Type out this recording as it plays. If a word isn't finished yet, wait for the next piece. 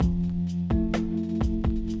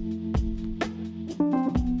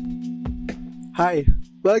Hi!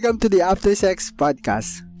 Welcome to the After Sex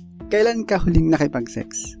Podcast. Kailan ka huling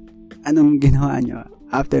nakipag-sex? Anong ginawa nyo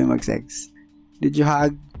after mag-sex? Did you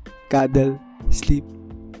hug, cuddle, sleep,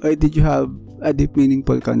 or did you have a deep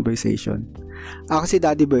meaningful conversation? Ako si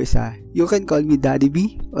Daddy Bersa. You can call me Daddy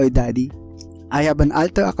B or Daddy. I have an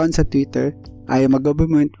alter account sa Twitter. I am a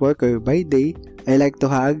government worker by day. I like to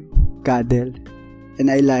hug, cuddle, and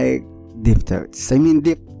I like deep thoughts.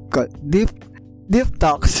 Deep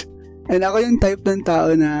talks. And ako yung type ng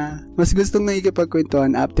tao na mas gustong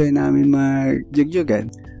nakikipagkwentuhan after namin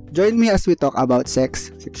mag-jug-jugan. Join me as we talk about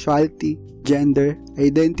sex, sexuality, gender,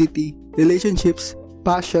 identity, relationships,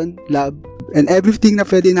 passion, love, and everything na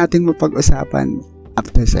pwede natin mapag-usapan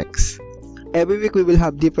after sex. Every week we will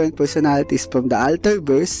have different personalities from the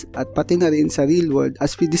Alterverse at pati na rin sa real world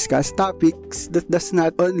as we discuss topics that does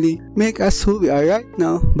not only make us who we are right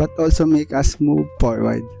now but also make us move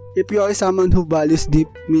forward. If you are someone who values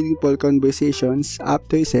deep, meaningful conversations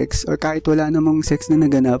after sex or kahit wala namang sex na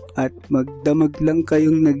naganap at magdamag lang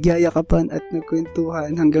kayong nagyayakapan at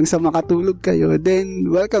nagkwentuhan hanggang sa makatulog kayo, then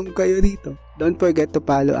welcome kayo rito. Don't forget to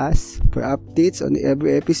follow us for updates on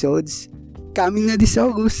every episodes coming na this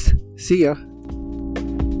August. See ya!